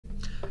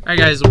Alright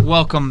guys,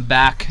 welcome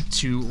back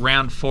to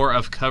round 4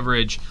 of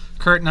coverage.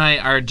 Kurt and I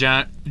are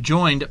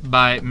joined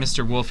by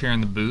Mr. Wolf here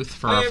in the booth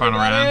for our final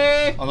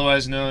round.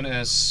 Otherwise known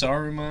as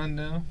Saruman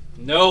now.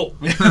 No.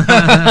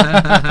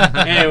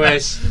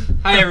 Anyways,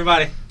 hi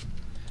everybody.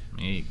 Let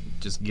me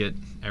just get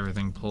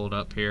everything pulled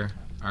up here.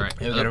 Alright.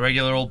 Yeah, we got a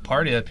regular old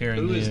party up here in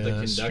Who the, is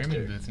the streaming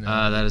conductor? booth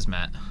now. That is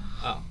Matt.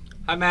 Oh,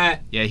 hi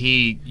Matt. Yeah,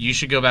 you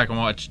should go back and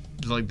watch,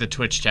 like, the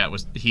Twitch chat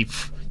was,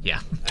 yeah.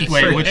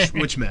 Wait,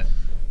 which Matt?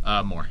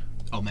 More.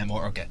 Oh, Matt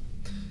Moore, okay.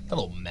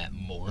 Hello, Matt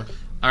Moore.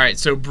 Alright,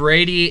 so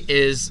Brady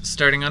is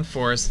starting on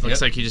force.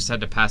 Looks like he just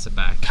had to pass it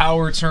back.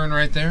 Power turn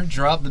right there.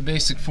 Drop the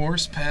basic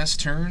force, pass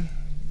turn,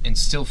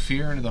 instill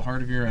fear into the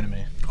heart of your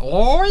enemy.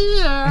 Oh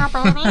yeah,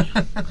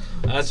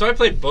 baby. So I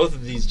played both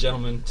of these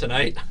gentlemen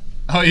tonight.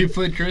 Oh, you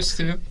played Chris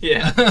too?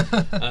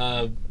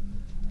 Yeah.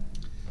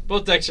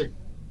 Both decks are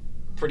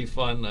pretty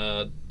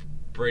fun.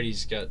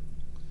 Brady's got.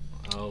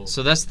 Oh.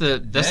 So that's the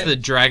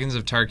Dragons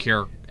of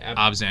Tarkir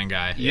Abzan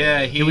guy.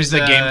 Yeah, he was the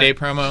game day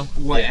promo.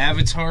 What,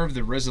 Avatar of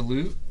the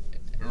Resolute?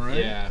 Right?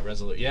 Yeah,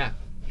 Resolute. Yeah.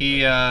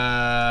 He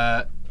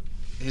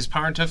his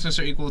power and toughness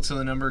are equal to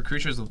the number of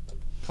creatures with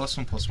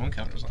 +1/+1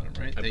 counters on him,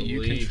 right? I that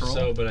you believe control.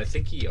 so, but I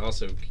think he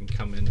also can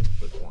come in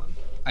with one.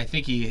 I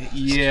think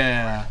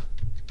yeah.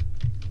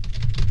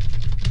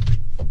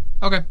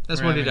 Okay,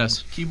 that's what he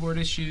does. Keyboard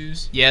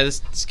issues. Yeah,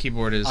 this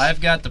keyboard is.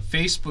 I've got the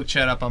Facebook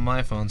chat up on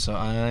my phone, so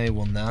I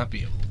will not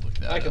be able to look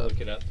that up. I can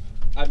look it up.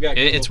 I've got.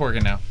 It's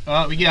working now.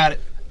 Oh, we got it.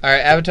 All right,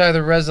 Avatar of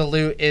the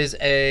Resolute is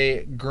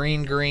a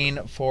green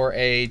for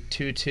a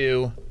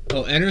 2/2.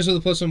 Oh, enters with a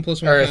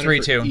 +1/+1 or a counter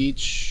 3/2 for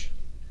each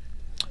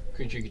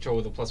creature you control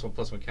with a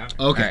 +1/+1 counter.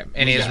 Okay, Right,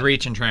 and he has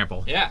reach and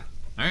trample. Yeah.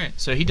 All right,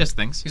 so he does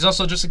things. He's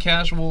also just a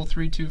casual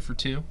 3/2 for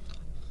 2.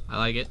 I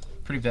like it.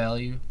 Pretty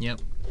value. Yep.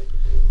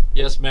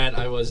 Yes, Matt,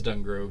 I was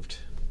done groved.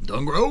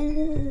 Done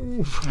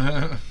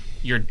Grove.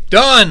 You're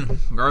done,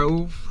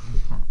 Grove.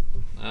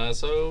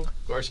 So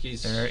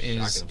Goski's There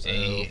is shocking a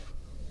himself.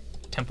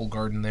 Temple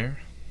Garden there.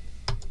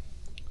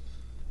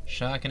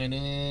 Shocking it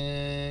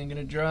in,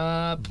 gonna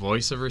drop.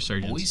 Voice of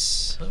Resurgence.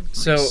 Voice of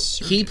So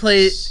Resurgence. he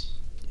plays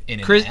in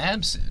an Chris-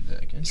 Abzan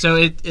deck. So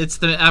it's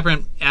the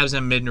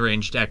Abzan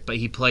mid-range deck, but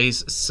he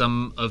plays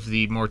some of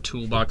the more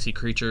toolboxy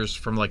creatures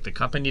from like the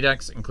company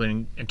decks,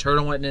 including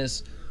Eternal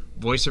Witness,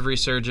 Voice of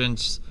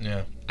Resurgence.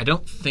 Yeah. I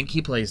don't think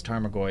he plays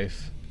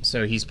Tarmogoyf,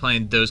 so he's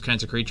playing those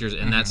kinds of creatures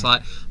in that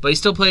slot. But he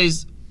still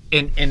plays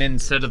and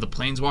instead of the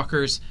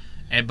Planeswalkers,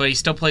 but he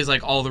still plays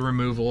like all the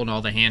removal and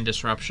all the hand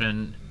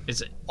disruption.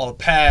 It's All the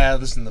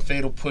paths and the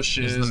fatal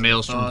pushes. the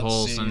Maelstrom and the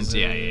Pulse and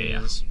Thoughtseizes.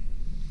 yeah.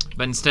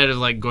 But instead of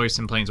like Goyfs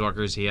and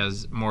Planeswalkers, he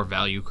has more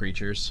value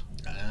creatures.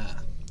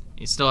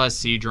 He still has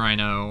Siege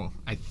Rhino.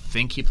 I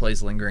think he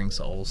plays Lingering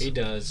Souls. He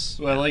does.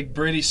 Well, I like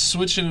Brady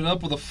switching it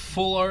up with a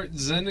full art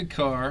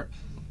Zendikar.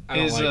 I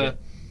don't like it.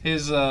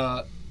 His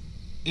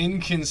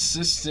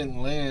inconsistent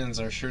lands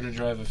are sure to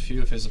drive a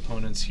few of his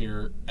opponents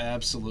here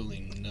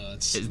absolutely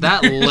nuts. Is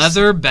that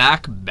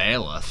Leatherback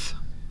Bailiff?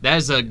 That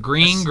is a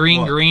green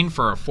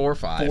for a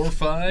 4/5.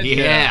 4/5?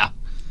 Yeah.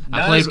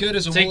 Not I played, as good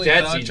as a Take Holy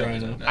that, Dog Siege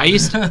Driver. Rhino.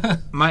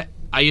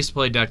 I used to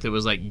play a deck that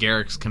was like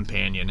Garrick's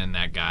Companion and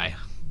that guy.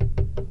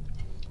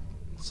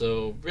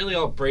 So really,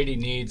 all Brady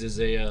needs is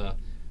a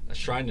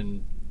Shrine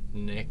to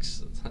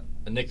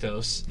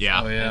Nykthos.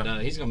 Yeah. Oh, yeah.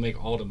 And he's gonna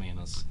make all the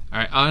manas. All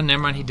right. Oh,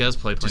 never mind. He does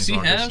play Does he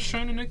Planeswalkers. have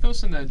Shrine to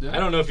Nykthos in that deck? I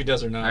don't know if he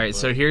does or not. All right. but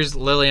So here's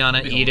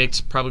Liliana Maybe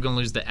Edict. Probably gonna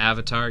lose the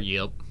Avatar.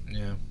 Yep.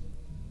 Yeah.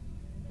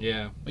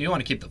 yeah, Well, you want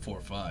to keep the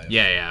 4/5.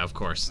 Yeah. Of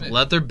course. Yeah.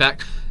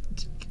 Leatherback.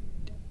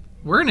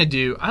 We're gonna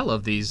do. I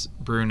love these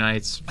Brew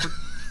Knights.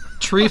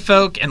 Tree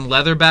Folk and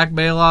Leatherback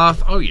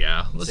Bailoff. Oh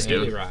yeah. Let's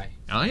do it. Rye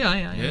Oh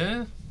yeah.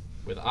 Yeah?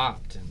 with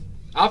Opt. And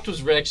Opt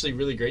was actually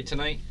really great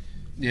tonight,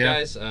 Yeah.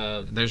 guys.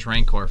 There's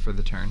Rancor for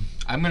the turn.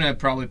 I'm going to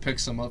probably pick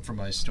some up for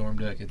my Storm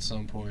deck at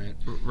some point.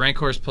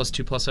 Rancor's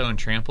 +2/+0 and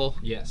trample.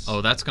 Yes.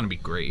 Oh, that's gonna be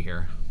great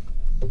here.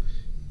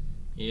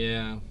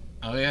 Yeah,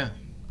 Oh, yeah.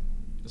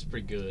 that's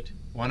pretty good.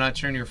 Why not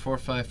turn your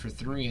 4/5 for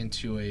 3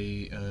 into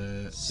a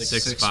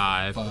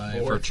 6/5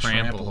 6/5 for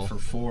trample. for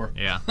 4?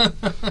 Yeah.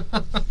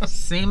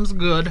 Seems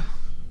good.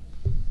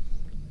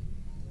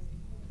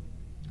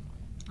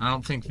 I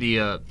don't think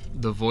the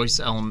voice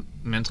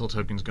elemental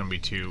token's gonna be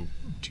too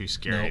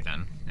scary Nope.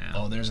 then. Yeah.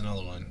 Oh, there's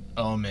another one.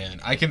 Oh, man.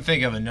 I can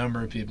think of a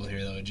number of people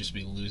here that would just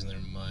be losing their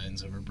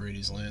minds over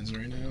Brady's lands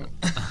right now.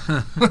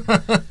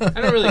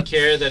 I don't really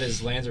care that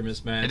his lands are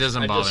mismatched. It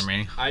doesn't bother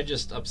me. I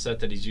just upset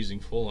that he's using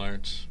full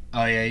art.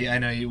 Oh, yeah, I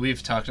know.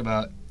 We've talked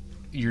about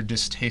your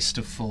distaste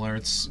of full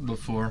arts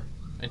before.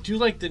 I do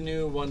like the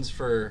new ones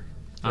for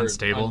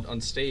Unstable?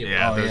 unstable.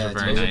 Yeah, Oh, those yeah, are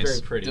very those nice. are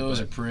very pretty. Those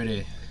but, are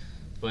pretty.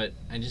 but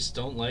I just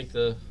don't like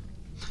the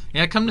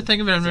Yeah, come to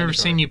think of it, I've never Zendikar.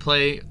 seen you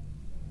play.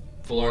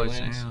 full art Voice,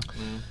 lands. yeah.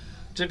 No.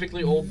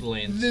 Typically old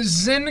lands. The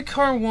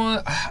Zendikar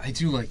one, I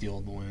do like the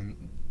old one.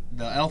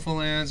 The Alpha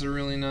lands are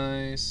really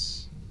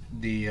nice.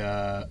 The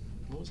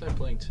What was I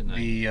playing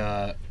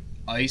tonight?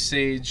 Ice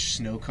Age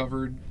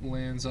snow-covered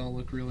lands all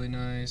look really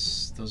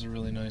nice. Those are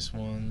really nice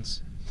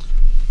ones.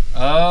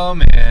 Oh,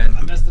 man.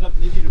 I messed it up.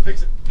 Need you to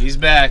fix it. He's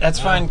back. That's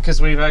fine,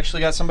 because we've actually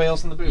got somebody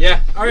else in the booth.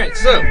 Yeah. All right,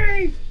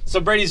 so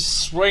Brady's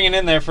swinging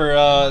in there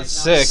for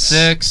 6.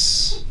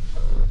 6.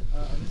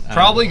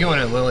 Probably going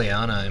at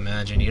Liliana, I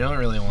imagine. You don't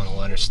really want to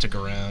let her stick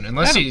around.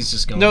 Unless he's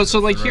just going No, for so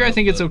like the here, I rope,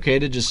 think it's but- okay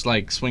to just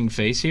like swing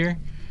face here,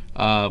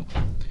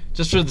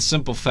 just for the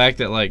simple fact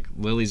that like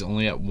Lily's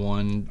only at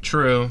 1.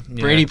 True.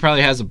 Yeah. Brady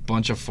probably has a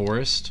bunch of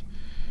forest.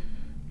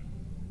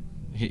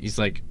 He's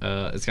like,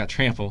 it's got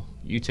trample.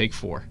 You take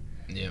 4.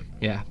 Yeah.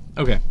 Yeah.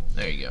 Okay.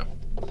 There you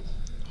go.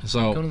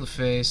 So Go to the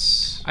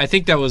face. I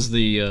think that was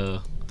the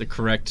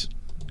correct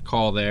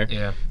call there.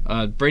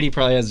 Yeah. Brady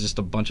probably has just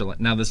a bunch of.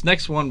 Now this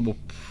next one will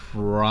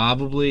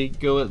probably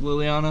go at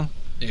Liliana.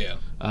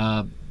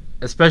 Yeah.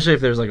 Especially if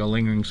there's like a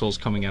lingering souls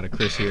coming out of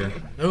Chris here.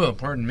 Oh,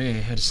 pardon me. I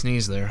had to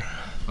sneeze there.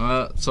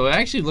 So it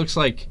actually looks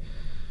like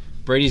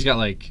Brady's got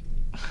like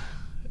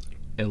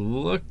it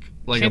look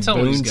like Can't a tell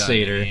what he's boon got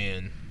satyr.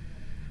 in.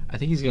 I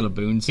think he's got a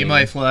boon He satyr.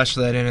 might flash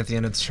that in at the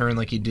end of the turn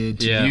like he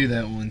did to Yeah. you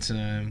that one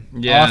time.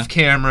 Yeah. Off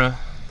camera.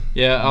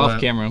 Yeah, off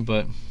but- camera,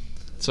 but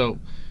so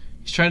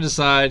he's trying to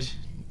decide.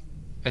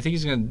 I think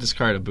he's gonna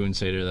discard a boon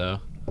satyr though.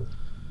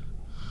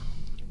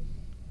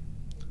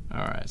 All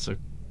right, so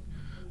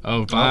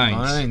vines.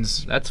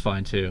 Vines. That's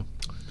fine too.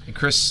 And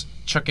Chris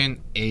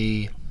chucking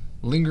a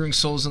Lingering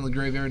Souls in the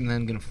graveyard and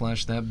then gonna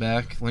flash that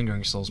back.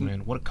 Lingering Souls,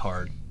 man. What a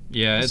card.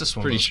 Yeah, It's it's just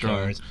one of pretty those strong.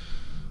 cards.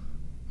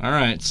 All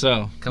right,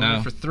 so Coming now,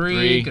 in for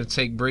 3. Gonna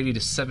take Brady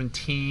to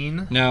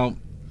 17. Now,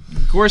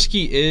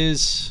 Goski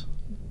is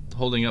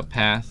holding up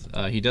Path.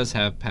 He does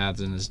have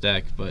Paths in his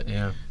deck, but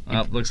Yeah.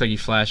 looks like he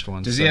flashed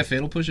one. Does so. he have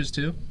Fatal Pushes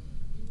too?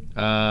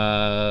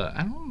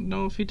 I don't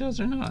know if he does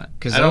or not.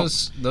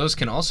 Because those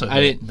can also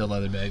I hit didn't- the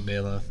Leatherback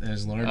Bailiff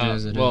as large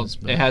as it is. well,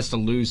 but- it has to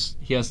lose.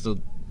 He has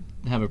to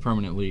have a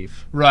permanent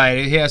leave.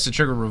 Right, he has to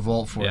trigger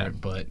Revolt for Yeah.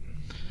 it, but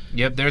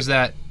yep, there's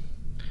that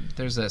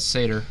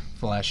satyr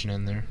flashing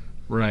in there.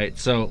 Right.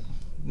 So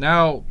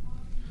now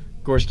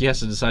Goski has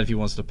to decide if he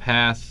wants to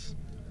Path.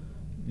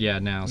 Yeah,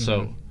 now.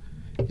 So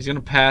he's gonna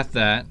Path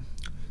that.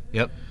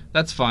 Yep.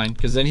 That's fine,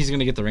 because then he's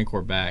gonna get the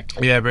Rancor back.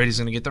 Yeah, Brady's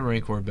gonna get the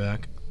Rancor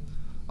back.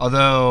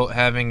 Although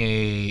having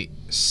a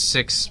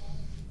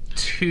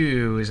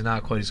 6-2 is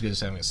not quite as good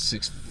as having a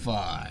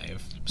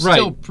 6-5.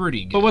 Still Right.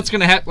 pretty good. But what's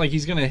gonna happen? Like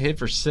he's gonna hit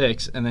for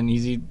 6, and then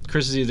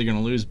Chris is either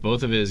gonna lose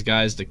both of his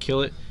guys to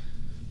kill it.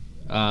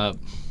 yeah.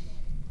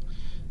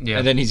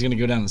 And then he's going to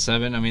go down to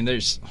 7. I mean,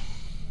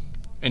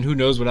 and who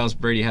knows what else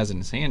Brady has in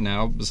his hand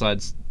now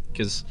besides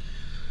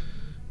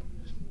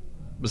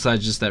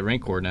just that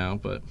Rancor now.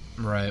 But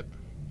Right.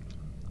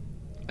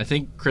 I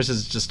think Chris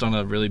is just on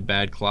a really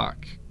bad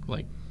clock.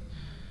 Like,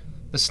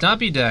 The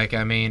Stompy deck,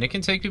 I mean, it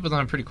can take people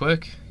down pretty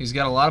quick. He's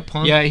got a lot of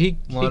punk. yeah, he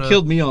lot of-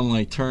 killed me on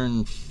like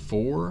turn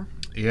 4.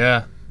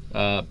 Yeah.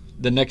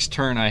 The next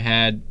turn I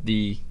had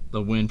the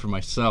win for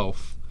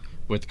myself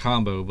with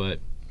combo, but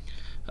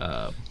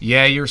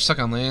Yeah, you were stuck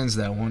on lands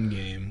that one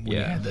game. When you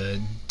Yeah. had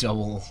the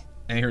double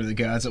Anger of the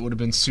Gods. That would have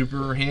been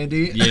super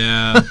handy.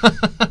 yeah,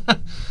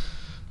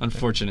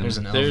 unfortunately, There's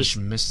an Elvish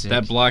Mystic.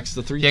 that blocks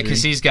the 3. Yeah,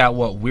 because he's got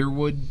what?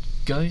 Weirwood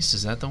Geist?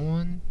 Is that the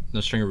one?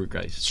 no Stringer Root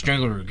Geist.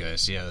 Strangleroot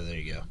Geist. Yeah, there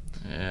you go.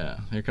 Yeah,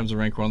 here comes a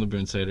Rancor on the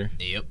Boon Satyr.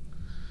 Yep.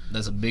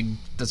 That's a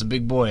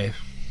big boy.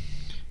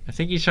 I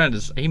think he's trying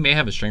to. He may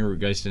have a Stringer Root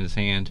Geist in his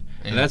hand,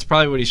 Yeah. and that's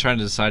probably what he's trying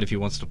to decide if he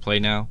wants to play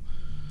now.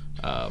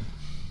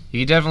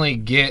 You definitely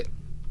get.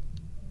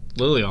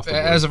 Lily off the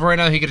board. As of right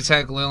now, he could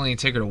attack Lily and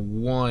take her to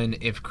 1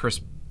 if Chris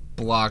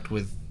blocked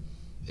with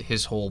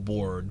his whole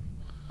board.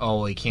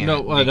 Oh, he can't.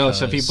 no.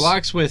 So if he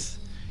because-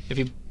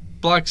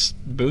 blocks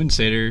Boon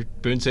Satyr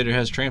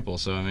has trample.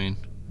 So I mean,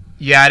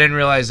 Yeah, I didn't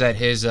realize that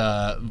his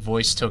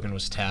voice token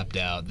was tapped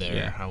out there.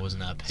 Yeah. I was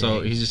not paying.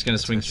 so he's just gonna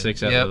swing attention.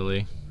 6 at Yep.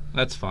 Lily.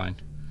 That's fine.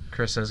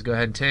 Chris says, "Go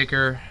ahead and take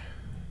her."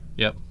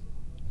 Yep.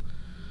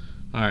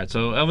 All right.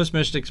 So Elvis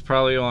Mystic's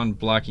probably on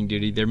blocking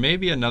duty. There may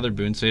be another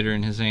Boon Satyr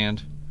in his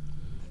hand,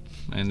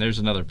 and there's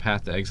another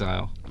Path to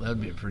Exile. That'd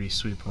be a pretty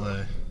sweet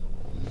play.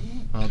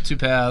 Well, 2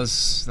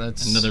 paths.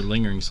 That's Another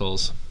Lingering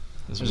Souls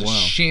as There's well. a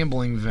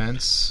Shambling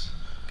Vents.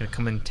 Gonna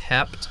come in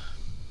tapped.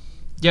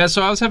 Yeah,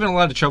 so I was having a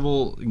lot of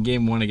trouble in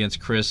game 1 against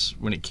Chris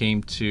when it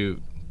came to.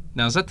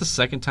 Now, is that the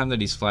second time that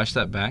he's flashed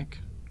that back?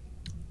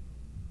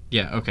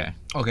 Yeah, okay.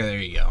 Okay,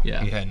 there you go.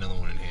 Yeah. He had another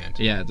one in hand.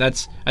 Yeah,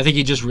 that's. I think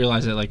he just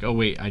realized that, like, oh,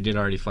 wait, I did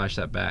already flash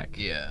that back.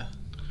 Yeah.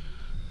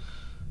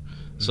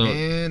 So.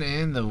 Man,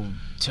 and the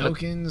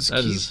tokens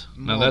That keep is.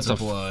 No, that's a.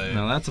 multiplying.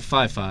 No, that's a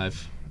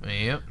 5/5.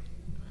 Yep.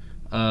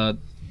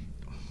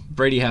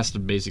 Brady has to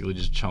basically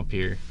just chump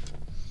here.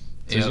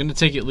 So he's Yep. going to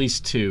take at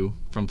least 2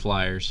 from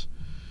flyers.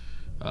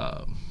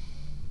 I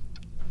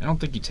don't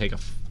think you take a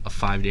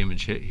 5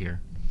 damage hit here.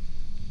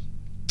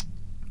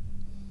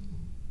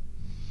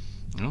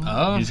 No,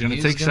 Oh, he's going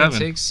to take gonna 7.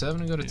 Take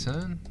 7 and go to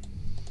 10.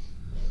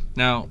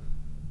 Now,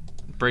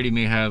 Brady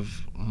may have.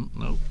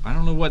 No, I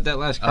don't know what that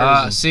last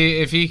card is. See,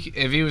 if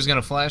he was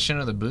gonna flash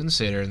into the Boon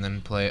Satyr and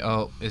then play,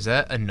 oh, is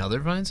that another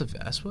Vines of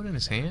Vastwood in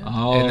his hand?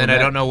 Oh, and then I that-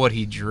 don't know what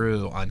he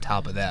drew on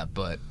top of that,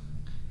 but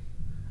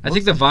I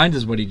think the Vines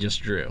is what he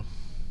just drew.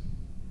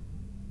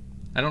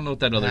 I don't know what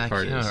that other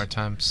card I have a is. hard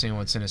time seeing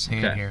what's in his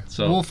hand Okay, here.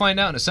 so- We'll find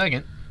out in a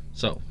second.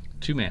 So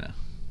 2 mana.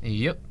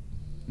 Yep.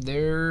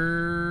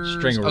 There's...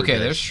 Strangleroot Okay,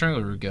 Geist. there's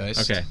Strangleroot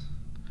Geist. Okay.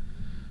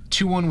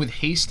 2-1 with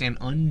haste and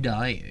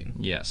undying.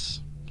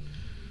 Yes.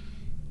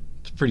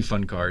 It's a pretty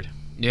fun card.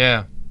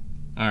 Yeah.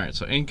 All right,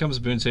 so in comes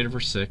Boon Satyr for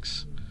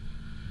 6.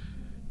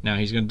 Now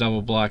he's going to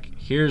double block.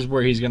 Here's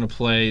where he's going to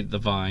play the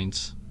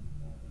Vines.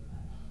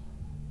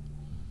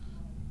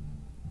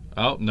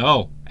 Oh,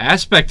 no.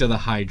 Aspect of the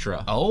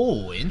Hydra.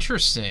 Oh,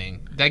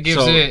 interesting. That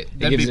gives So, it... it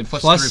That'd gives be it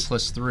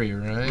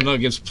 +3/+3, right? No, it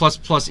gives ++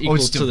 equals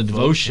it's to the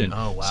devotion.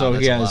 Oh, wow. So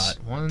that's he a has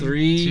lot. 1,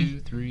 3, 2,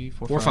 3,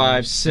 4, 4,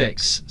 5,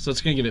 6. So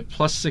it's going to give it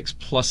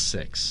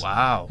 +6/+6.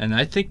 Wow. And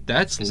I think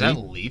that's Is that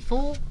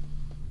lethal?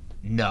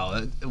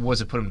 No.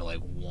 Was it put him to,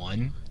 like,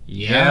 1?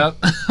 Yeah.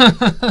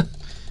 Yep.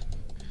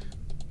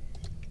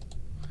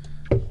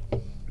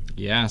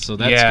 Yeah, so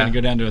that's Yeah. going to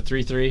go down to a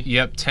 3/3.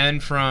 Yep, 10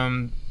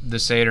 from the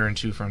Satyr and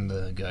 2 from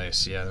the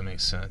Geist. Yeah, that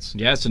makes sense.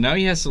 Yeah, so now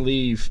he has to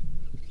leave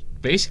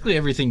basically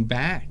everything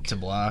back. To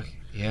block.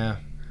 Yeah.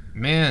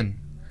 Man,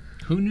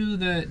 who knew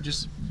that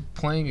just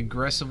playing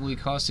aggressively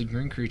costed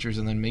green creatures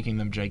and then making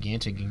them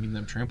gigantic and giving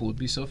them trample would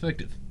be so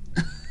effective?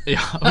 Yeah,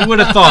 who would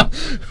have thought?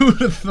 Who would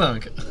have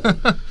thunk?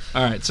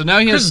 All right, so now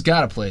he Chris has has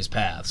got to play his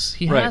paths.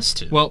 He right. has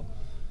to. Well,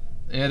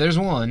 yeah, there's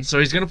one. so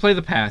he's going to play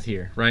the path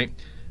here, right?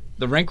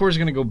 The Rancor is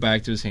going to go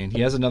back to his hand.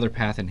 He has another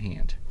path in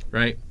hand,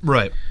 right?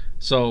 Right.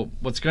 So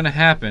what's going to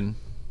happen,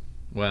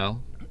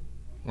 well,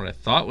 what I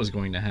thought was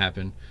going to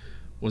happen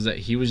was that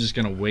he was just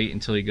going to wait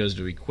until he goes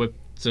to equip,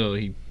 so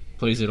he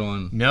plays it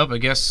on Nope, I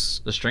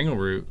guess. the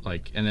Strangleroot,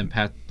 like, and then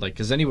path, like,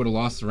 because then he would have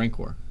lost the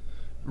Rancor.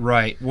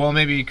 Right. Well,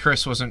 maybe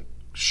Chris wasn't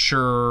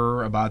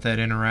sure about that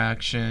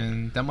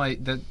interaction.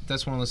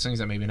 That's one of those things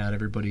that maybe not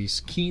everybody's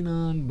keen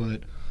on,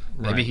 but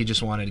maybe Right. he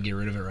just wanted to get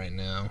rid of it right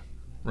now.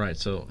 Right,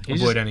 so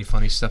he's Avoid just, any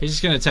funny stuff. he's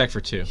just going to attack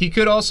for 2. He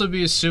could also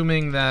be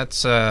assuming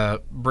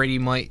that Brady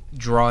might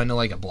draw into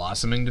like a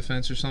Blossoming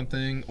Defense or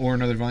something, or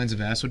another Vines of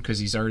Vastwood, because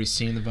he's already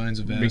seen the Vines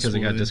of Vastwood. Because it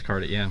got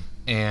discarded, yeah.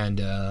 And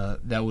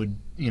that would,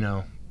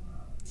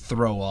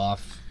 throw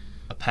off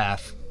a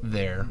path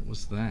there. What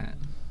was that?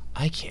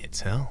 I can't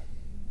tell.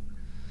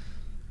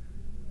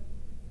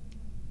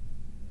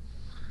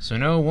 So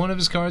no, one of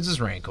his cards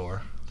is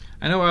Rancor.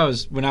 I know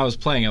when I was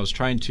playing, I was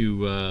trying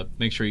to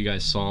make sure you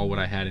guys saw what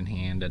I had in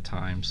hand at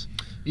times.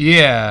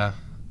 Yeah.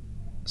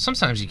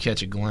 Sometimes you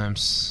catch a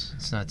glimpse.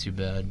 It's not too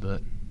bad,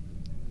 but...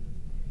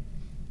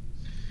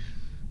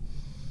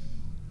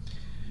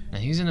 Now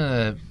he's in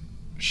a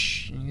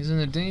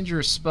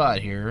dangerous spot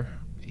here.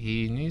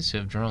 He needs to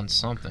have drawn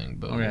something,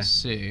 but Okay. we'll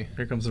see.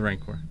 Here comes the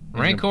Rancor. He's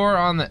Rancor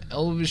on the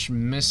Elvish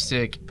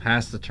Mystic gonna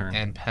pass the turn.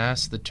 and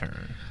pass the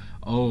turn.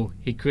 Oh,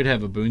 he could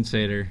have a Boon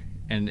Satyr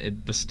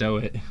and bestow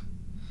it.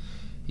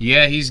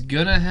 Yeah, he's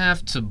gonna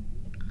have to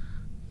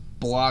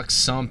block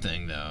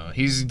something, though.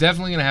 He's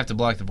definitely gonna have to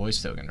block the voice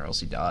token, or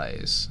else he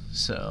dies.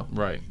 So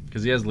Right,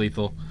 because he has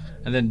lethal.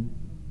 And then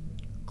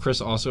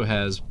Chris also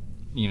has,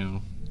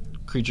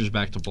 creatures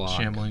back to block.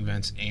 Shambling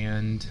Vents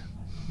and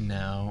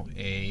now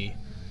a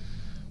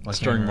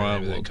Stirring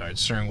Wild that Wolf. card.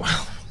 Stirring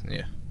Wild.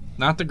 Yeah.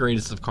 Not the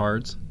greatest of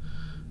cards.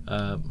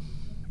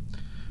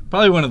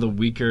 Probably one of the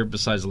weaker,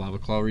 besides Lava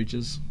Claw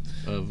Reaches.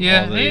 Of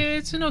Yeah, all the,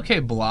 it's an okay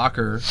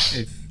blocker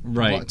if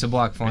Right. to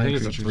block I flying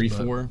think it's a creatures.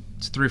 3/4. but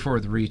It's 3/4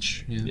 with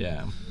reach. Yeah.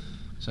 Yeah.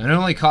 So it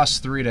only costs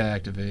 3 to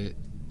activate,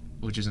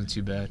 which isn't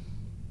too bad.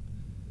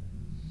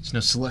 It's no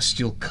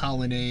Celestial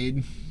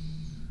Colonnade,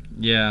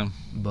 Yeah.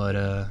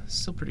 but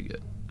still pretty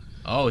good.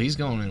 Oh, he's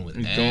going in with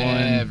He's going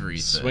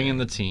everything. swinging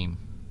the team.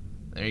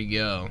 There you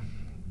go.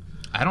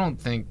 I don't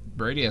think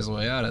Brady has a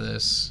way out of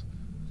this.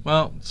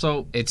 Well,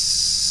 so It's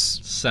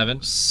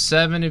 7.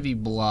 7 if he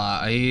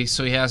block.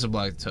 So he has to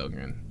block the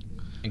token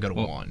and go to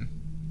Well, 1.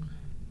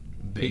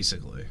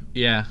 Basically.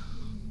 Yeah.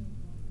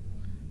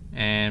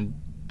 And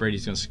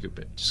Brady's going to scoop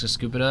it. Just to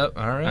scoop it up.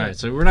 All right. All right,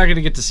 so we're not going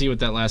to get to see what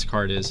that last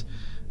card is.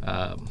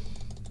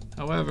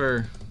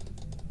 However,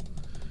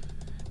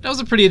 that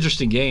was a pretty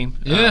interesting game.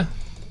 Yeah.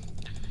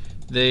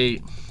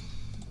 They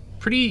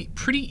Pretty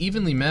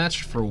evenly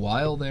matched for a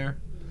while there.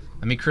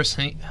 I mean, Chris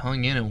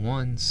hung in at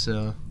 1,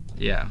 so...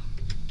 Yeah.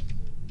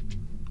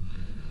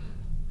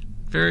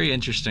 Very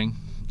interesting.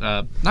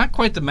 Not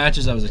quite the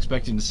matches I was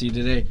expecting to see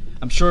today.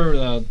 I'm sure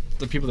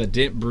the people that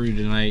didn't brew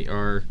tonight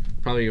are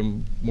probably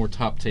on more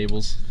top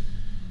tables.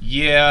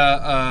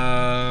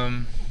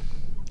 Yeah,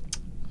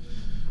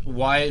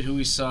 Wyatt, who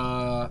we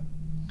saw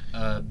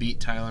beat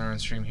Tyler on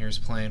stream here, is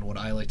playing what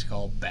I like to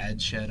call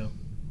Bad Shadow.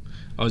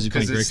 Oh, is he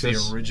playing Because it's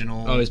Grixis? the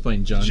original Oh, he's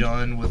playing Jund.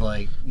 Jund with,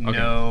 like,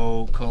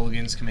 no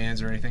Kolaghan's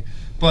commands or anything.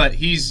 But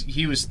he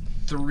was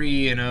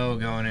 3-0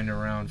 going into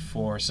round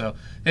 4, so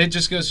it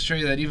just goes to show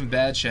you that even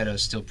Bad Shadow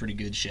is still pretty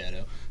good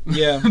Shadow.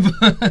 Yeah.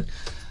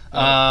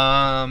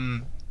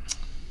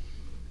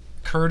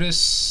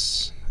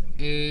 Curtis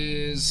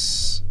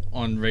is...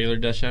 On regular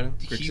Death Shadow?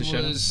 He Grixis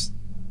Shadow? was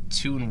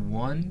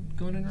 2-1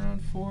 going into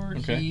round 4.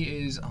 Okay. He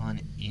is on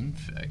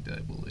Infect, I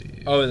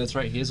believe. Oh, that's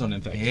right. He is on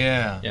Infect.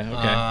 Yeah. Yeah,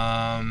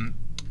 okay.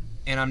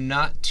 And I'm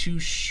not too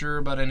sure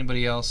about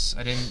anybody else.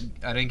 I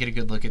didn't get a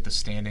good look at the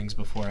standings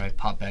before I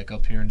popped back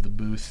up here into the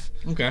booth.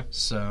 Okay.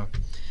 So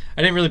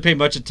I didn't really pay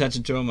much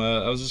attention to him.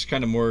 I was just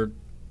kind of more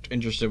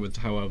interested with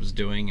how I was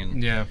doing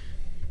and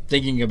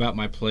thinking about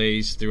my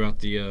plays throughout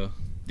the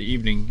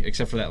evening,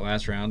 except for that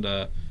last round.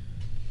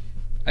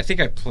 I think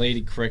I played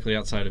it correctly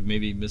outside of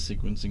maybe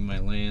missequencing my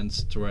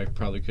lands to where I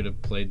probably could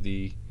have played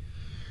the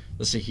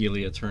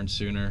Saheeli a turn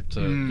sooner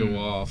to go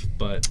off,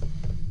 but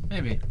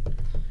maybe.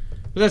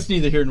 But that's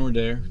neither here nor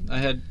there. I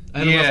had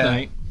a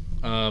rough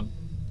night.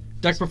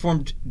 Deck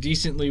performed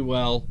decently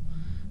well.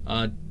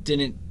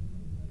 Didn't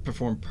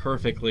perform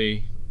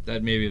perfectly.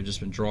 That maybe have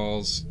just been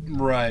draws.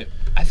 Right.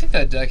 I think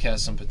that deck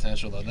has some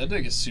potential though. That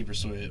deck is super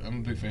sweet. I'm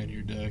a big fan of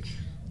your deck.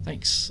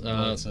 Thanks.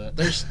 It.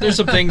 There's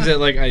some things that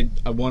like I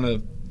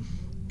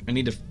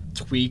need to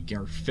tweak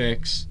or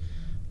fix.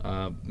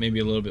 Maybe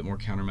a little bit more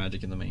counter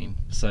magic in the main,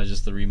 besides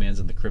just the remands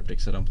and the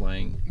cryptics that I'm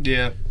playing.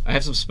 Yeah. I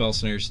have some spell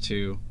snares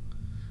too.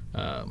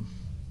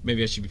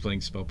 Maybe I should be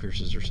playing spell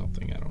pierces or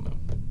something. I don't know.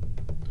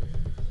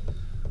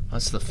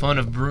 That's the fun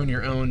of brewing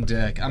your own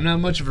deck. I'm not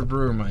much of a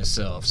brewer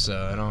myself,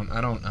 so I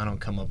don't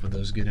come up with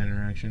those good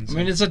interactions. I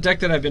mean, it's a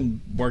deck that I've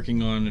been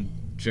working on at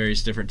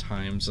various different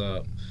times.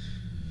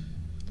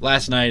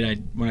 Last night,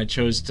 when I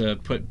chose to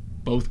put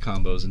both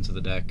combos into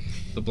the deck,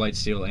 the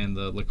Blightsteel and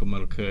the Liquid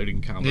Metal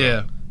Coating combo.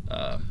 Yeah.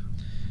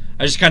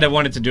 I just kind of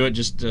wanted to do it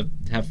just to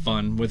have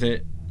fun with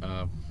it.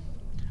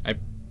 I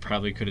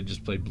probably could have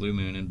just played Blue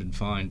Moon and been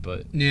fine,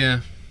 but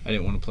yeah, I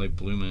didn't want to play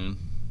Blue Moon.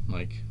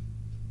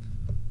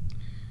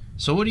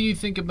 So what do you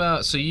think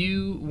about? So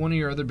one of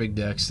your other big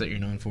decks that you're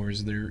known for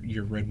is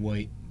your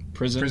red-white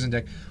prison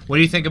deck. What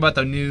do you think about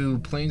the new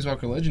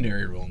Planeswalker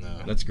Legendary rule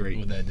now? That's great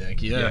with that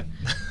deck. Yeah.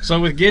 So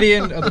with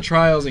Gideon of the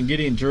Trials and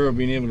Gideon Juro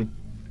being able to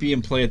be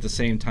in play at the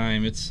same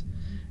time, it's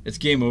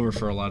game over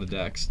for a lot of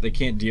decks. They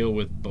can't deal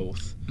with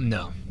both.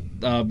 No.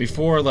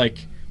 Before,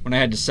 like when I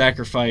had to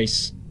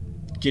sacrifice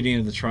Gideon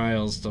of the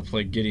Trials to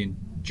play Gideon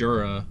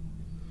Jura,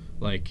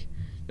 like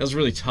that was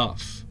really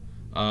tough.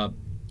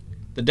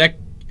 The deck,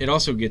 it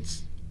also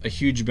gets a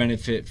huge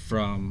benefit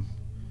from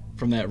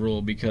that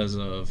rule because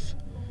of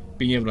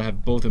being able to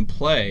have both in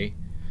play.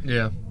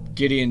 Yeah.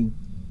 Gideon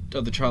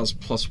of the Trials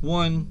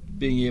 +1,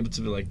 being able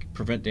to like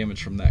prevent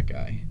damage from that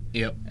guy.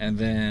 Yep. And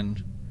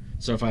then,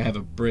 so if I have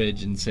a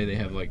bridge and say they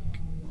have like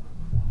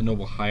a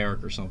Noble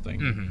Hierarch or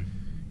something,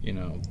 you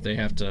know, they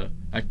have to,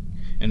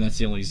 and that's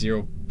the only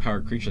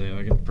 0-powered creature they have.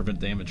 I can prevent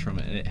damage from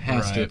it, and it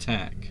has to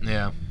attack.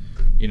 Yeah.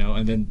 You know,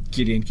 and then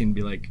Gideon can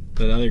be like,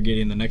 the other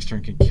Gideon the next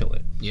turn can kill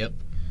it. Yep.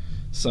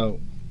 So,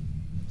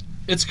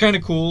 it's kind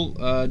of cool.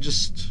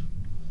 Just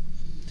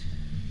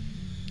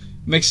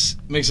makes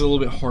it a little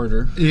bit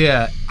harder.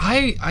 Yeah.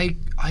 I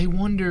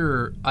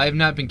wonder, I've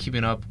not been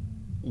keeping up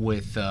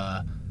with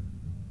the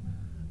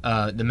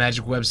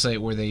Magic website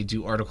where they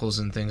do articles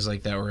and things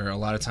like that, where a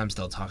lot of times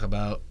they'll talk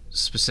about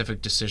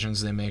specific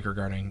decisions they make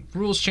regarding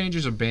rules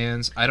changes or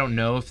bans. I don't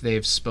know if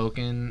they've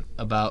spoken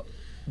about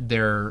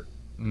their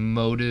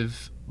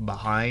motive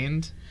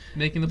behind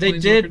making the They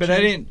Planeswalker did, but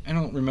change. I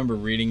don't remember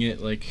reading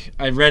it. Like,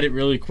 I read it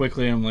really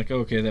quickly and I'm like,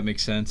 okay, that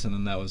makes sense, and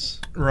then that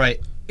was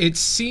Right. It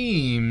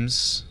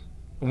seems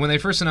when they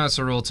first announced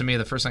the rule, to me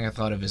the first thing I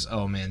thought of is,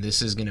 oh man,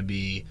 this is going to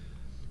be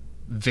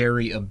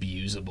very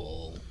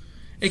abusable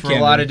for a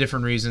lot of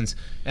different reasons.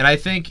 And I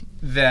think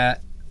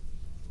that,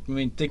 I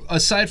mean,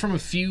 aside from a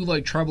few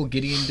like tribal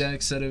Gideon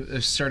decks that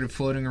have started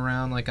floating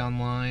around like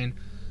online,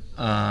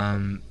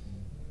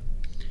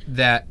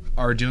 that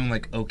are doing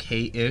like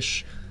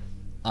okay-ish,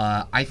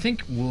 I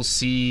think we'll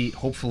see.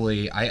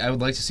 Hopefully, I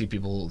would like to see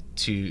people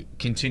to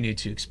continue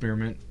to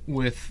experiment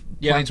with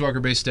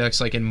Planeswalker-based decks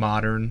like in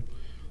Modern.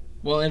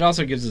 Well, it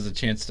also gives us a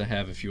chance to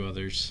have a few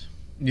others.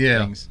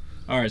 Yeah. Things.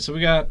 All right, so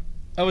we got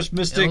Elvish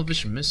Mystic.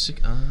 Elvish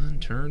Mystic on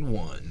turn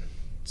 1.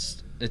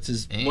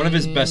 It's one of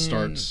his best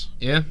starts.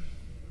 Yeah.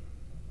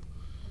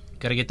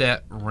 Got to get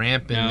that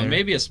ramp in there.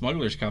 Maybe a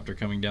Smuggler's Copter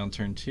coming down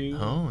turn 2.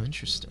 Oh,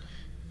 interesting.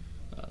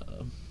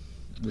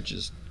 Which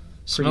is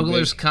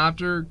Smuggler's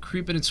Copter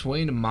creeping its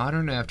way into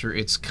Modern after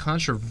its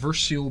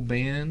controversial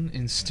ban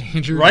in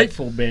Standard.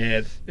 rightful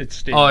ban. It's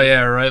Standard. Oh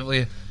yeah,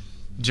 rightfully.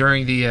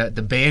 During the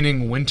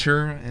banning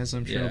winter, as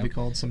I'm sure it'll be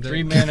called someday.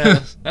 3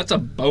 mana. That's a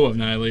Bow of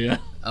Nylea.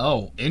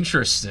 Oh,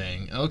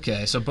 interesting.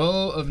 Okay, so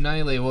Bow of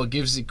Nylea, well, it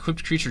gives the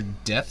equipped creature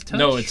death touch?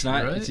 No, it's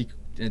not. Right?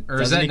 It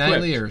or is that equip.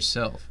 Nylea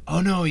herself?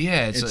 Oh, no,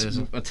 yeah. It's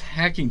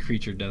attacking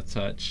creature death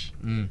touch.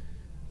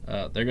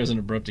 There goes an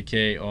Abrupt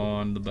Decay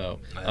on the Bow.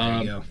 There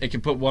you go. It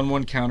can put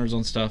 1/1 counters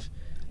on stuff.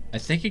 I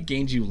think it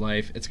gains you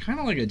life. It's kind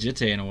of like a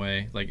Jitte in a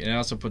way. Like, it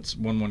also puts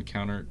 1/1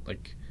 counter.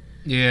 Like,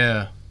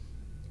 yeah.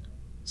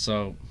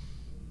 So,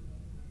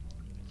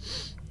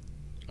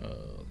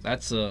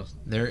 that's a...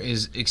 There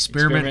is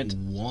Experiment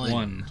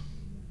 1.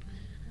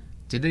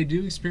 Did they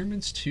do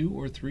Experiments 2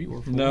 or 3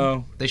 or 4?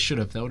 No. They should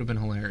have. That would have been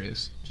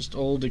hilarious. Just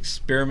old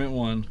Experiment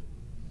 1.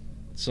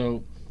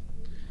 So...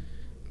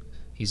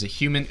 He's a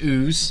human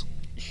ooze.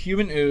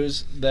 Human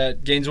ooze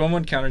that gains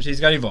 1/1 counters.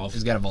 He's got Evolve.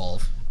 He's got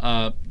Evolve.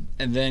 And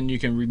then you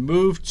can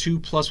remove 2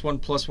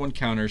 +1/+1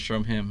 counters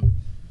from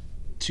him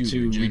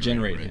to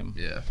regenerate him.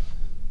 Yeah.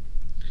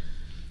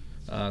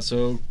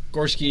 So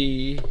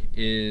Goski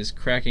is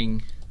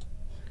cracking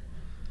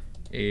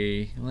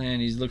a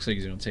land. He looks like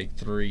he's going to take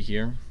 3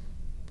 here.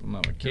 I'm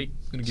not going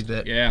to get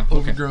that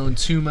overgrown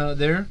tomb out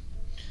there.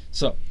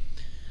 So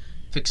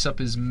fix up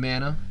his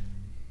mana.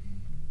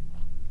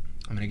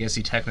 I mean, I guess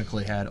he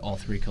technically had all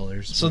 3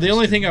 colors. So the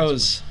only thing I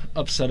was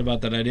upset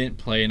about that I didn't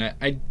play, and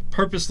I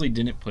purposely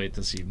didn't play it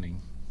this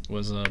evening,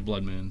 was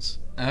Blood Moons.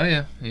 Oh,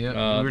 yeah. We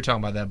were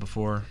talking about that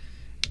before.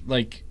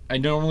 Like, I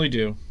normally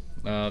do.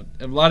 A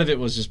lot of it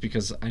was just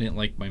because I didn't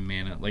like my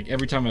mana. Like,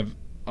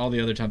 all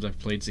the other times I've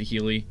played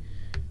Saheeli,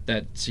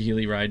 that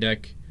Saheeli Rye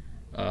deck,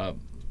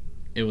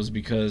 it was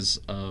because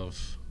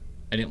of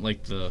I didn't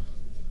like the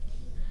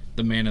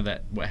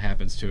mana what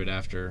happens to it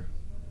after.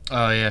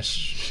 Oh yeah,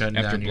 shutting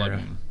after down Blood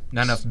Moon.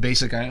 Not enough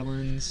basic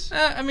islands.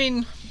 I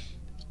mean,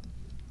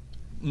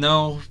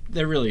 no,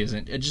 there really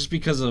isn't. It's just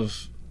because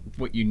of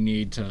what you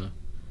need to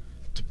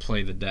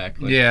play the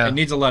deck. Like, it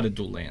needs a lot of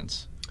dual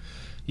lands.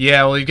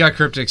 Yeah, well, you've got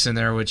Cryptics in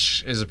there,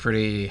 which is a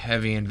pretty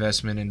heavy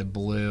investment into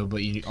blue,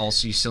 but you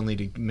still need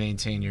to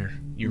maintain your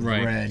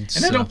right. red. And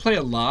so. I don't play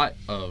a lot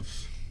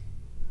of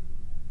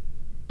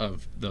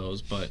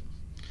those, but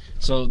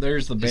so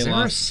there's the Baloth. Is there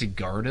a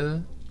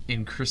Sigarda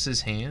in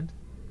Chris's hand?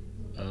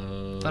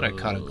 I thought I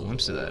caught a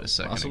glimpse of that a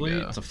second possibly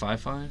ago. It's a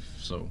 5/5.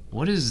 So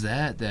what is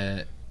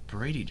that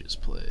Brady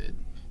just played?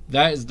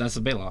 That's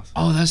a Baloth.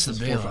 Oh, that's the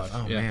Baloth.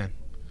 Oh yeah. Man.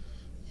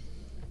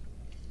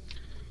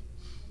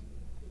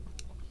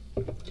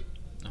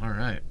 All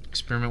right.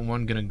 Experiment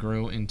 1 gonna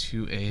grow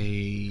into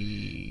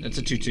a. It's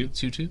a 2/2.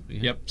 2/2. Yeah.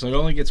 Yep. So it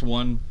only gets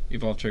 1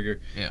 evolve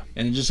trigger. Yeah.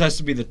 And it just has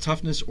to be the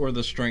toughness or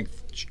the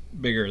strength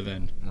bigger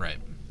than. Right.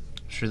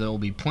 I'm sure there will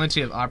be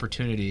plenty of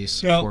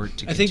opportunities for it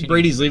to. I think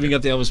Brady's leaving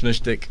up the Elvis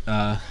Mystic.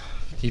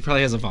 He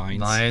probably has a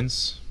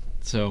Vines.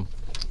 So.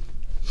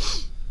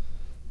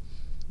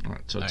 All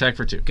right. So attack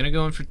for 2. Gonna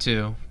go in for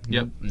 2.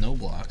 Yep. No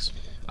blocks.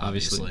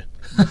 Obviously.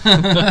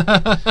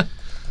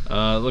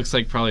 Looks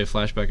like probably a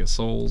flashback of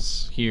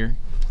Souls here.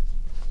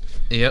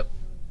 Yep.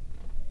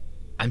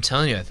 I'm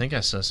telling you, I think I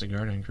saw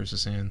Sigarda in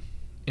Chris's hand.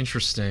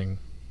 Interesting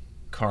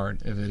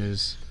card, if it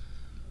is.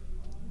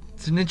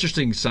 It's an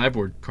interesting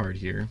sideboard card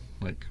here.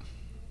 Like,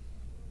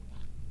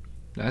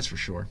 that's for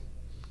sure.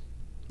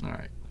 All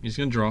right. He's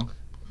going to draw.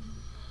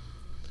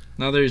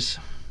 Now there's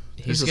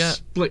a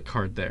split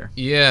card there.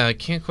 Yeah, I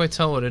can't quite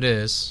tell what it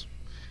is.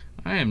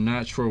 I am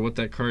not sure what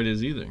that card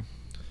is either.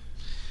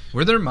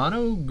 Were there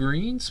mono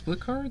green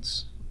split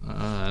cards?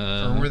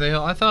 Or were they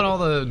all? I thought all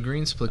the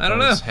green split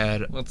cards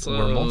were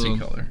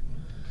multicolor.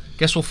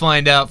 Guess we'll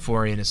find out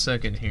for you in a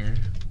second here.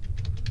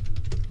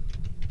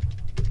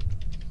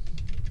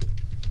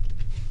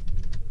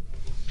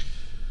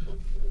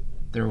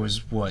 There was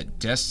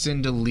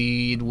Destined to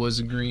Lead was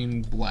a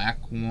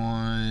green-black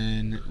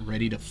one.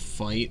 Ready to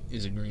Fight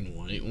is a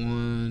green-white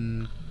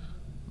one.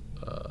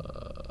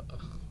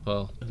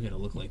 Well, I'm gonna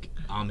look like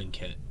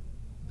Amonkhet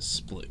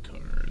split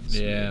cards.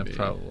 Yeah, maybe.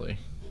 Probably.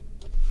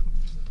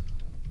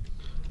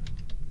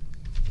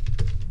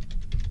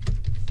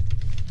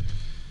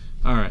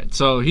 All right,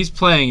 so he's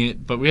playing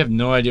it, but we have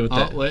no idea what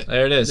that. Wait,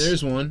 there it is.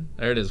 There's one.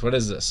 There it is. What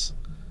is this?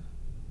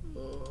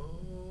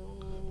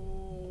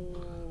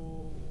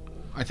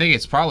 I think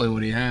it's probably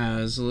what he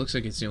has. It looks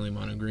like it's the only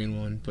mono green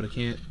one, but I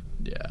can't.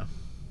 Yeah.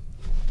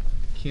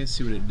 Can't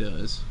see what it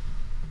does.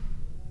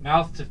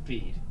 Mouth to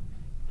feed.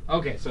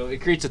 Okay, so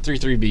it creates a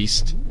 3/3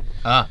 beast.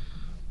 Ah.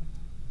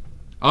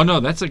 Oh no,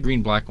 that's a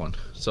green-black one.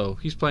 So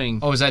he's playing.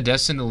 Oh, is that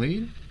Destined to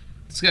Lead?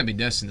 It's gotta be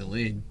Destined to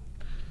Lead.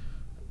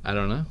 I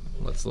don't know.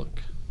 Let's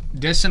look.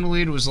 Destined to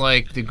Lead was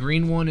like the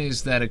green one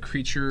is that a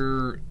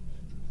creature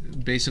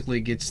basically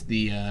gets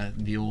the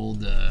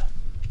old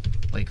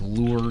like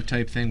lure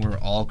type thing where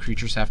all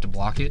creatures have to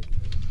block it.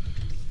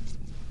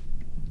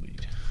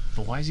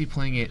 But why is he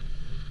playing it?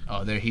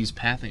 Oh, there he's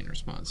pathing in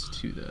response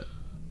to that.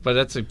 But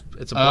it's a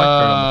black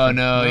card. Oh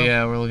no,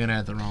 yeah, we're looking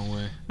at it the wrong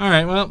way. All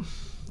right, well,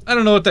 I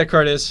don't know what that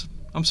card is.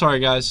 I'm sorry,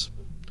 guys.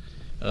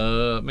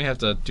 May have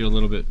to do a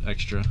little bit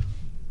extra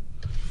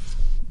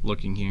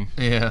looking here.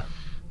 Yeah.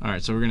 All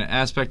right, so we're gonna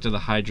aspect to the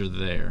Hydra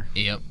there.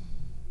 Yep.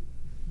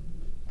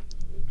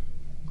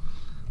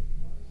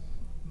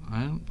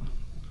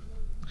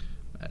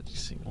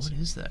 What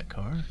is that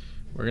card?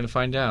 We're gonna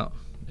find out.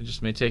 It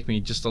just may take me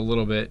just a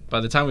little bit. By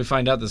the time we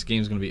find out, this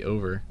game's gonna be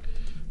over.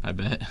 I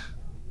bet.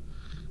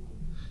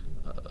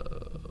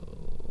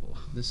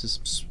 This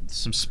is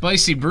some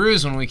spicy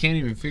brews when we can't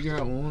even figure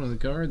out what one of the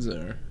cards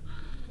are.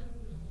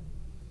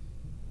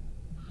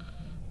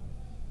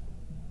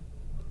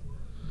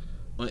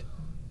 What?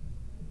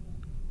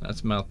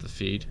 That's Mouth to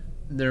Feed.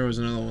 There was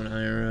another one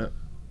higher up.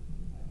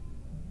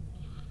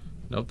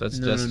 Nope, that's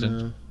Destined.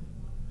 No.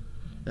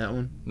 That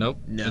one? Nope.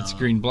 No. It's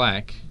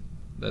green-black.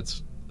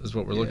 That's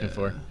what we're looking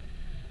for.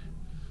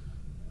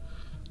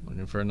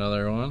 Looking for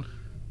another one.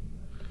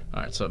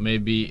 All right, so it may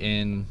be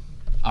in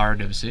Our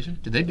Devastation.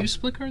 Did they do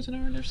split cards in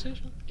Our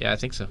Devastation? Yeah, I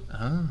think so.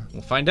 Ah.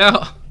 We'll find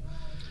out.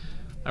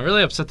 I'm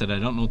really upset that I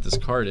don't know what this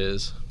card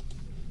is.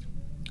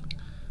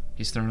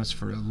 He's throwing us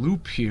for a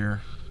loop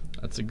here.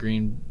 That's a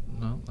green.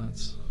 No,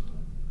 that's.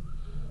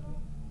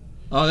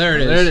 Oh, there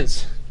it is. There it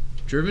is.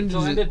 Driven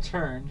Until to end of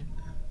turn,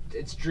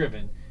 it's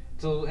driven.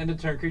 Until end of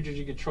turn, creatures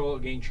you control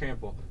gain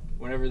trample.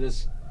 Whenever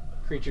this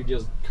creature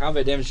deals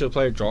combat damage to a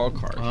player, draw a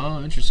card.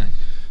 Oh, interesting.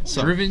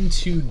 So, Driven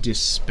to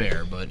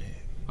despair, but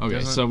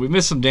okay, so we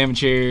missed some damage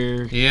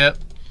here. Yep.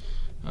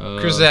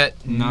 Chris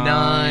at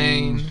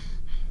 9.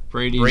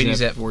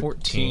 Brady's at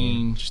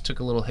 14. Just took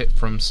a little hit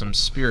from some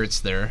spirits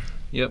there.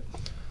 Yep.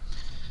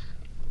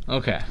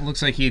 Okay.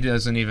 Looks like he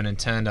doesn't even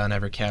intend on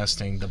ever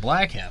casting the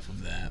black half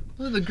of that.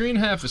 Well, the green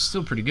half is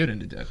still pretty good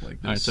in a deck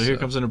like this. All right, so here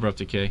comes an Abrupt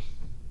Decay.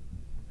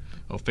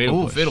 Oh,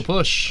 Fatal Push. Fatal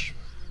Push.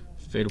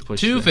 Fatal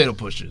Push. 2 Fatal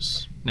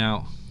Pushes.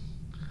 Now,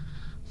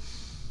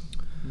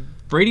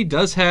 Brady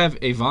does have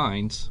a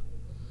Vines.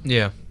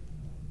 Yeah.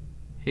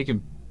 He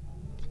can.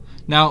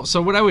 Now,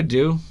 so what I would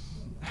do.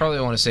 Probably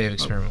want to save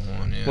Experiment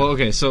 1, yeah. Well,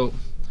 okay, so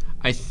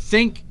I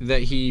think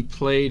that he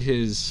played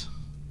his.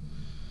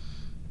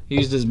 He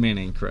used his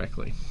mana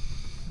incorrectly.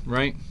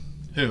 Right?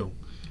 Who?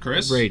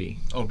 Chris? Brady.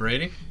 Oh,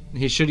 Brady?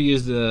 He should have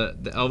used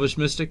the Elvish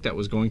Mystic that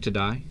was going to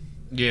die.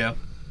 Yeah.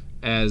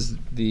 As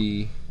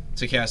the.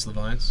 To cast the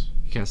Vines?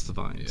 Cast the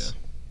Vines. Yeah.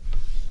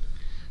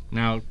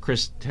 Now,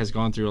 Chris has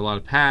gone through a lot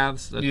of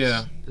paths. That's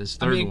his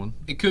third one.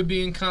 It could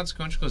be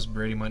inconsequential because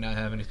Brady might not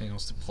have anything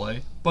else to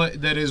play.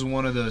 But that is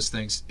one of those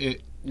things.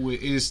 It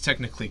is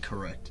technically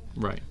correct.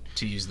 Right.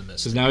 To use the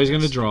Mystic. Because now he's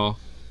going to draw.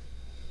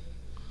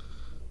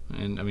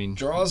 And, I mean...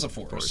 Draw is a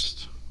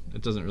forest.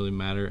 It doesn't really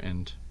matter,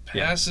 and...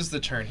 Passes the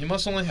turn. He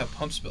must only have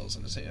pump spells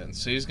in his hand.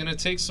 So he's going to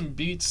take some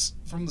beats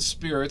from the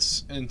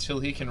spirits until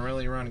he can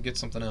rally around and get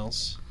something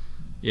else.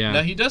 Yeah.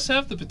 Now, he does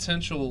have the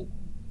potential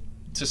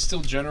to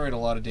still generate a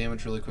lot of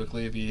damage really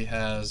quickly if he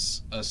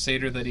has a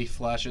Satyr that he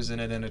flashes in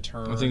it in a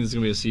turn. I think there's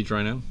going to be a Siege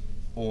Rhino.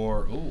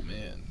 Or, oh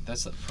man,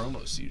 that's a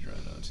promo Siege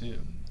Rhino too.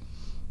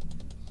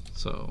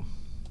 So,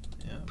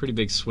 yeah, pretty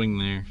big swing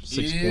there.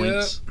 6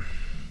 points.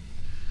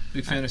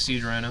 Big fan of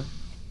Siege Rhino.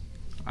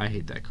 I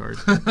hate that card.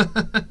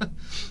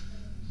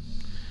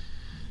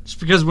 Just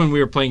because when we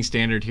were playing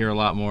Standard here a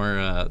lot more,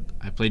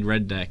 I played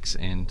red decks,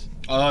 and...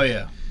 Oh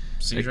yeah.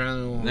 Siege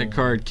Rhino. That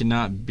card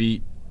cannot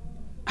beat...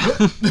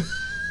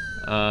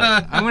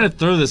 I'm going to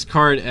throw this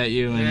card at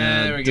you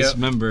and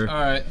dismember. All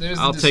right, there's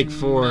I'll the take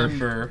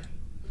dismember.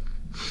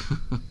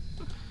 4.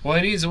 Well,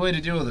 he needs a way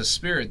to deal with the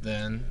spirit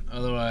then.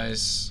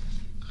 Otherwise,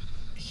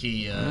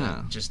 he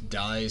just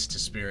dies to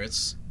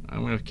spirits.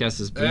 I'm going to cast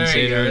this Boon There you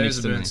Satyr. go.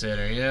 There's the Boon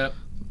Satyr. Yep.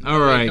 All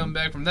right. Come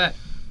back from that.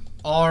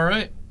 All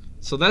right.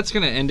 So that's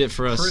going to end it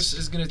for us. Chris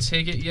is going to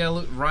take it. Yeah,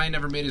 look, Ryan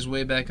never made his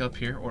way back up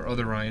here. Or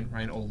other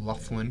Ryan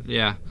O'Loughlin.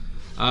 Yeah.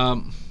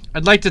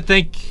 I'd like to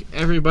thank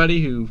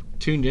everybody who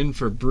tuned in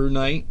for Brew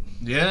Night.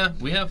 Yeah,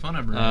 we have fun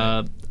at Brew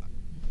Night.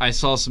 I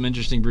saw some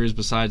interesting brews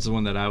besides the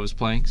one that I was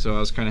playing, so I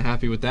was kind of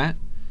happy with that.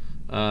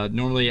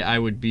 Normally I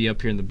would be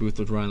up here in the booth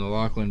with Ryan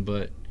O'Loughlin,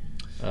 but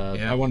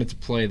I wanted to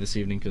play this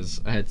evening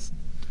because I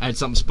had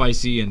something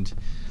spicy, and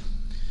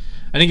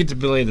I didn't get to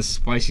play the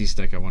spicy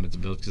stick I wanted to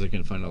build because I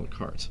couldn't find all the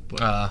cards.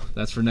 But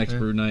that's for next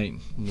Brew Night.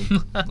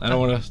 I don't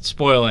want to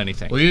spoil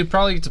anything. Well, you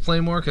probably get to play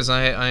more because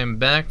I am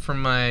back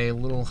from my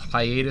little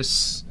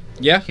hiatus.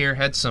 Yeah. Here,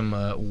 had some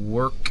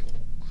work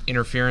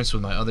interference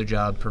with my other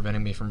job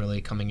preventing me from really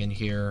coming in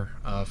here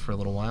for a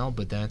little while,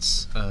 but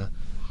that's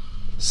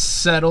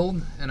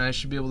settled, and I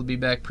should be able to be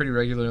back pretty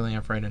regularly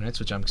on Friday nights,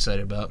 which I'm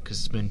excited about because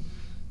it's been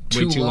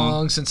too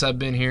long since I've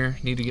been here.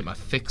 Need to get my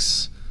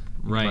fix,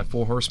 my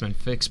Four Horsemen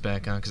fix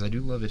back on because I do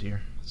love it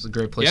here. It's a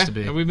great place to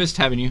be. And we missed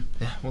having you.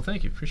 Yeah, well,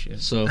 thank you. Appreciate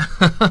it. So,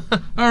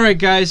 all right,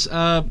 guys.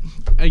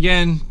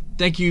 Again,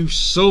 thank you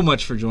so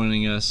much for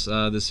joining us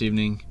this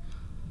evening.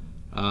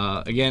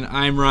 Again,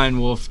 I'm Ryan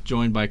Wolf,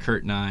 joined by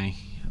Kurt Nye.